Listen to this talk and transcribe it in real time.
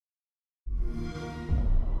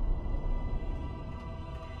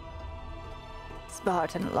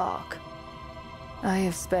Spartan Locke. I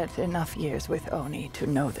have spent enough years with Oni to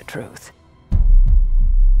know the truth.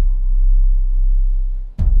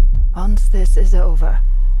 Once this is over,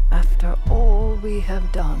 after all we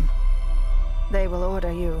have done, they will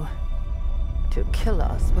order you to kill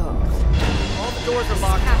us both. All the doors are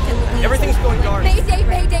locked. Captain, Everything's going dark. Mayday,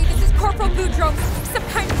 Mayday, this is Corporal Boudreaux. Some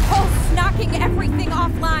kind of pulse knocking everything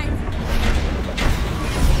offline.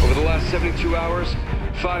 Over the last 72 hours,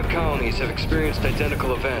 5 colonies have experienced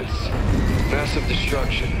identical events. Massive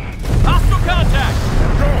destruction. Hostile contact!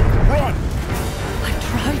 Go! Run! I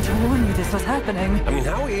tried to warn you this was happening. I mean,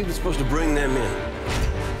 how are we even supposed to bring them in?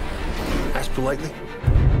 Ask politely.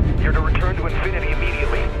 You're to return to Infinity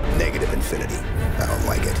immediately. Negative Infinity. I don't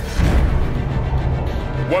like it.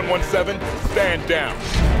 117, stand down.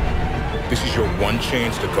 This is your one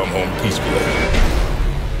chance to come home peacefully.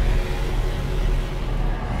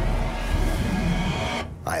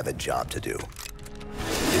 I have a job to do.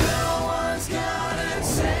 No one's gonna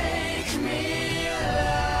take me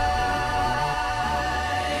alive.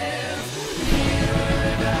 Here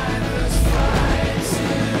I must fight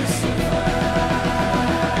to survive.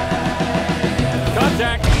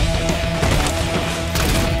 Contact!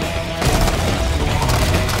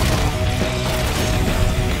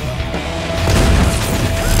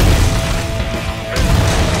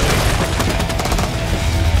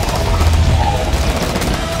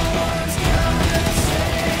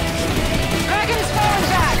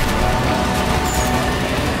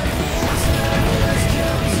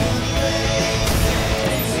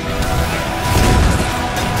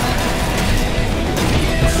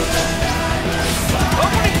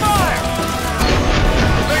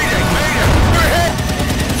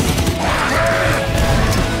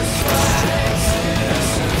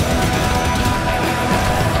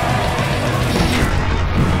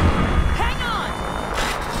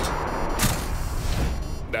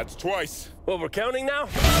 That's twice. Well, we're counting now?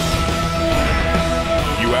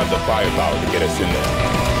 You have the firepower to get us in there.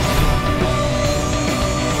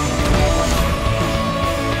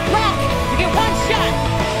 Rock, you get one shot.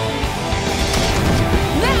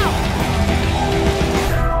 Now!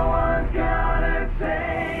 No one's gonna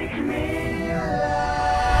take me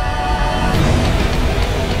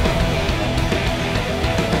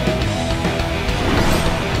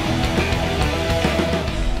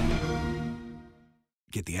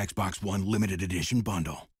Get the Xbox One limited edition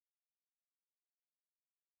bundle.